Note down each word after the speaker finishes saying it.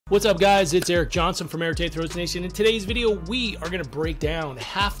What's up, guys? It's Erik Johnson from Arete Throws Nation. In today's video, we are going to break down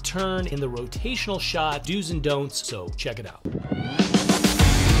half turn in the rotational shot, do's and don'ts, so check it out.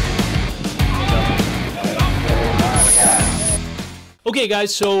 Okay,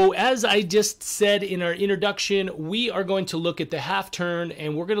 guys, so as I just said in our introduction, we are going to look at the half turn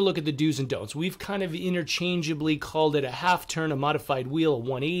and we're going to look at the do's and don'ts. We've kind of interchangeably called it a half turn, a modified wheel, a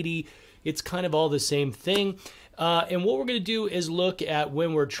 180. It's kind of all the same thing. And what we're going to do is look at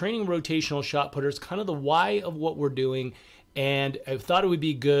when we're training rotational shot putters, kind of the why of what we're doing. And I thought it would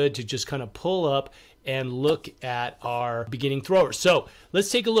be good to just kind of pull up and look at our beginning throwers. So let's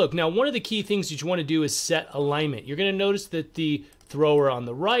take a look. Now, one of the key things that you want to do is set alignment. You're going to notice that the thrower on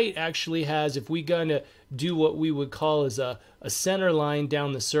the right actually has, if we're going to do what we would call as a center line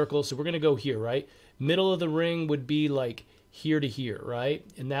down the circle. So we're going to go here, right? Middle of the ring would be like here to here, right?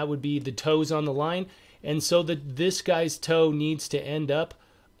 And that would be the toes on the line. And so this guy's toe needs to end up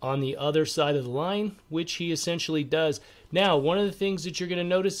on the other side of the line, which he essentially does. Now, one of the things that you're going to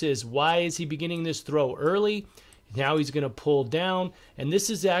notice is, why is he beginning this throw early? Now he's going to pull down, and this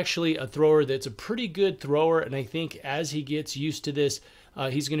is actually a thrower that's a pretty good thrower, and I think as he gets used to this,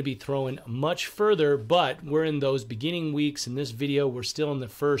 he's going to be throwing much further. But we're in those beginning weeks. In this video, we're still in the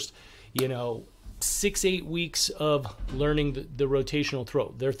first, 6-8 weeks of learning the rotational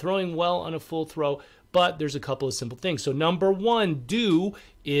throw. They're throwing well on a full throw, but there's a couple of simple things. So number one, do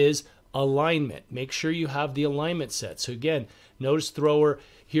is alignment. Make sure you have the alignment set. So again, notice thrower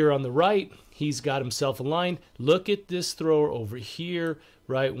here on the right, he's got himself aligned. Look at this thrower over here,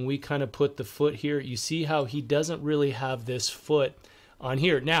 right? When we kind of put the foot here, you see how he doesn't really have this foot on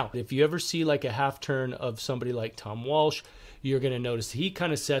here. Now, if you ever see like a half turn of somebody like Tom Walsh, you're going to notice he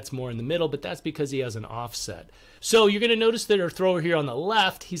kind of sets more in the middle, but that's because he has an offset. So you're going to notice that our thrower here on the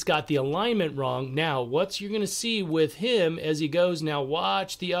left, he's got the alignment wrong. Now, what you're going to see with him as he goes, now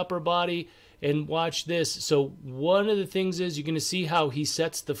watch the upper body and watch this. So one of the things is you're going to see how he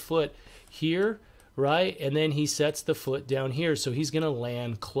sets the foot here, right? And then he sets the foot down here. So he's going to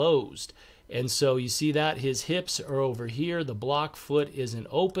land closed. And so you see that his hips are over here. The block foot isn't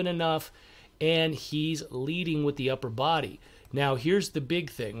open enough, and he's leading with the upper body. Now, here's the big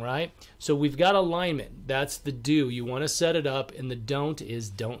thing, right? So we've got alignment. That's the do. You want to set it up, and the don't is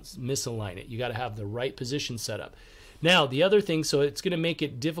don't misalign it. You got to have the right position set up. Now, the other thing, so it's going to make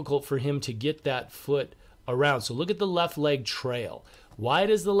it difficult for him to get that foot around. So look at the left leg trail. Why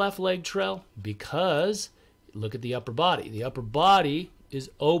does the left leg trail? Because look at the upper body. The upper body is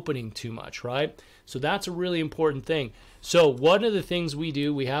opening too much, right? So that's a really important thing. So one of the things we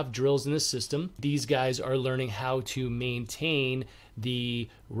do, we have drills in the system. These guys are learning how to maintain the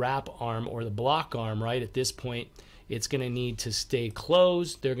wrap arm or the block arm, right? At this point, it's going to need to stay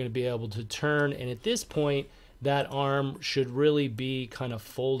closed. They're going to be able to turn. And at this point, that arm should really be kind of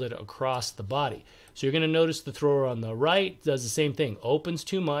folded across the body. So you're going to notice the thrower on the right does the same thing, opens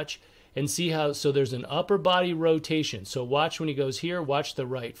too much. And see how, so there's an upper body rotation. So watch when he goes here, watch the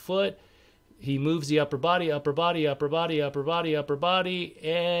right foot. He moves the upper body, upper body, upper body, upper body, upper body,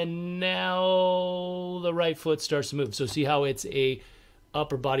 and now the right foot starts to move. So see how it's a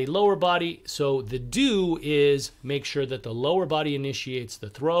upper body, lower body. So the do is make sure that the lower body initiates the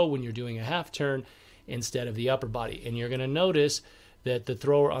throw when you're doing a half turn instead of the upper body. And you're going to notice that the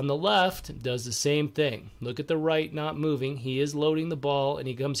thrower on the left does the same thing. Look at the right not moving. He is loading the ball, and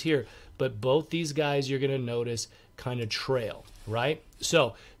he comes here. But both these guys, you're going to notice, kind of trail, right?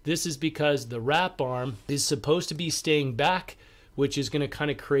 So this is because the wrap arm is supposed to be staying back, which is going to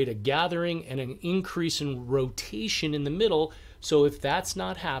kind of create a gathering and an increase in rotation in the middle. So if that's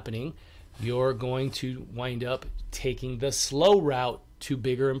not happening, you're going to wind up taking the slow route to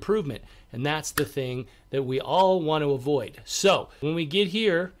bigger improvement. And that's the thing that we all want to avoid. So when we get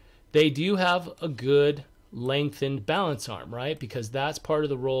here, they do have a good lengthened balance arm, right? Because that's part of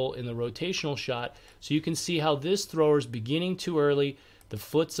the role in the rotational shot. So you can see how this thrower is beginning too early. The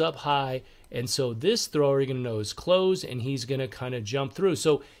foot's up high. And so this thrower, you're going to know, is closed, and he's going to kind of jump through.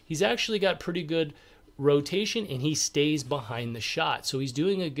 So he's actually got pretty good rotation, and he stays behind the shot. So he's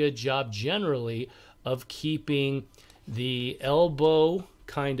doing a good job generally of keeping the elbow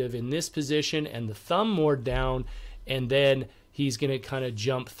kind of in this position and the thumb more down, and then he's going to kind of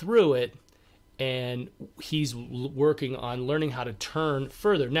jump through it, and he's working on learning how to turn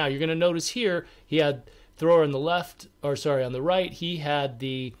further. Now you're going to notice here he had thrower on the left, or sorry, on the right, he had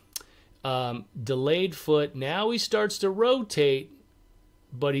the delayed foot. Now he starts to rotate,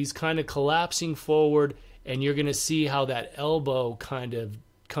 but he's kind of collapsing forward, and you're going to see how that elbow kind of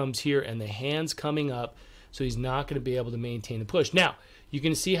comes here and the hand's coming up, so he's not going to be able to maintain the push. Now, you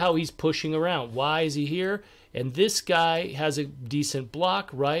can see how he's pushing around. Why is he here? And this guy has a decent block,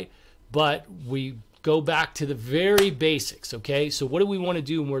 right? But we go back to the very basics, okay? So what do we want to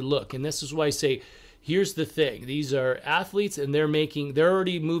do when we're and this is why I say, here's the thing. These are athletes and they're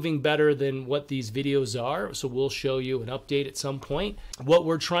already moving better than what these videos are. So we'll show you an update at some point. What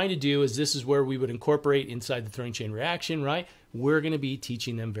we're trying to do is this is where we would incorporate inside the throwing chain reaction, right? We're going to be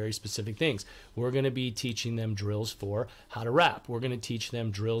teaching them very specific things. We're going to be teaching them drills for how to wrap. We're going to teach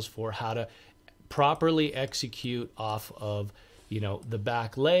them drills for how to properly execute off of the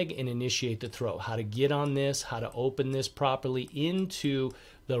back leg and initiate the throw, how to get on this, how to open this properly into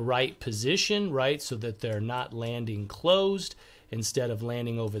the right position, right? So that they're not landing closed instead of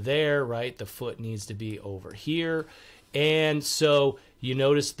landing over there, right? The foot needs to be over here. And so you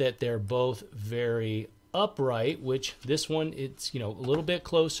notice that they're both very upright, which this one, it's, a little bit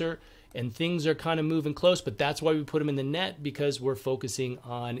closer and things are kind of moving close, but that's why we put them in the net, because we're focusing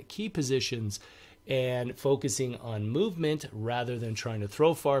on key positions and focusing on movement rather than trying to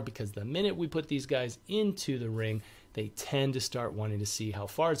throw far, because the minute we put these guys into the ring, they tend to start wanting to see how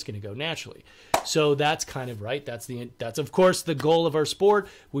far it's going to go naturally. So that's kind of right. That's of course the goal of our sport.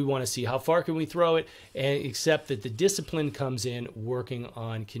 We want to see how far can we throw it, and except that the discipline comes in working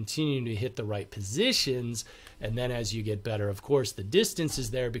on continuing to hit the right positions. And then as you get better, of course, the distance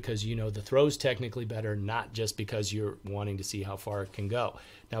is there because the throw's technically better, not just because you're wanting to see how far it can go.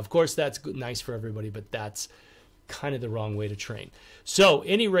 Now, of course, that's nice for everybody, but that's kind of the wrong way to train. So,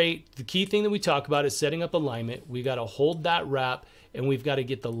 any rate, the key thing that we talk about is setting up alignment. We got to hold that wrap, and we've got to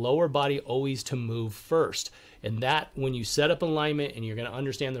get the lower body always to move first. And that, when you set up alignment and you're going to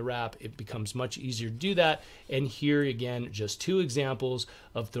understand the wrap, it becomes much easier to do that. And here again, just two examples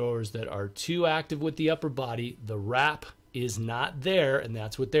of throwers that are too active with the upper body. The wrap is not there, and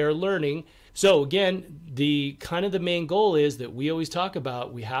that's what they're learning. So again, the main goal is that we always talk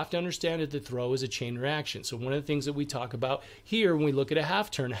about, we have to understand that the throw is a chain reaction. So one of the things that we talk about here when we look at a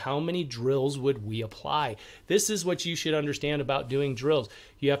half turn, how many drills would we apply? This is what you should understand about doing drills.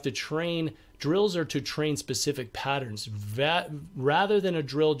 You have to train, drills are to train specific patterns rather than a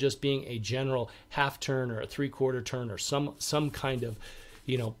drill just being a general half turn or a 3/4 turn or some kind of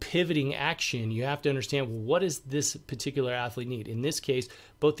pivoting action. You have to understand, well, what does this particular athlete need? In this case,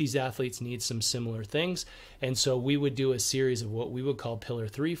 both these athletes need some similar things. And so we would do a series of what we would call pillar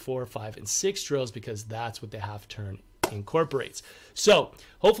 3, 4, 5, and 6 drills, because that's what the half turn incorporates. So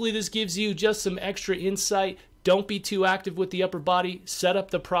hopefully this gives you just some extra insight. Don't be too active with the upper body. Set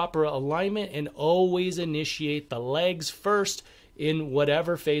up the proper alignment and always initiate the legs first in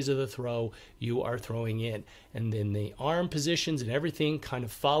whatever phase of the throw you are throwing in. And then the arm positions and everything kind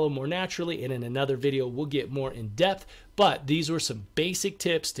of follow more naturally. And in another video, we'll get more in depth. But these were some basic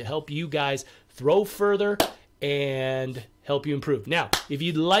tips to help you guys throw further and help you improve. Now, if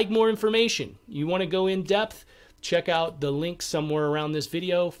you'd like more information, you want to go in depth, check out the link somewhere around this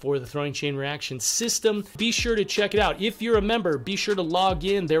video for the throwing chain reaction system. Be sure to check it out. If you're a member, be sure to log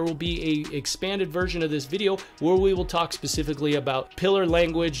in. There will be an expanded version of this video where we will talk specifically about pillar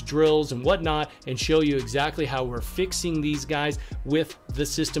language, drills, and whatnot, and show you exactly how we're fixing these guys with the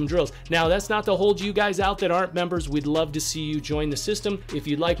system drills. Now, that's not to hold you guys out that aren't members. We'd love to see you join the system. If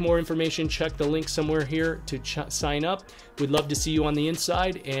you'd like more information, check the link somewhere here to sign up. We'd love to see you on the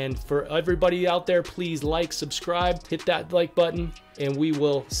inside. And for everybody out there, please like, subscribe, hit that like button, and we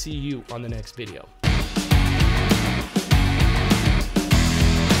will see you on the next video.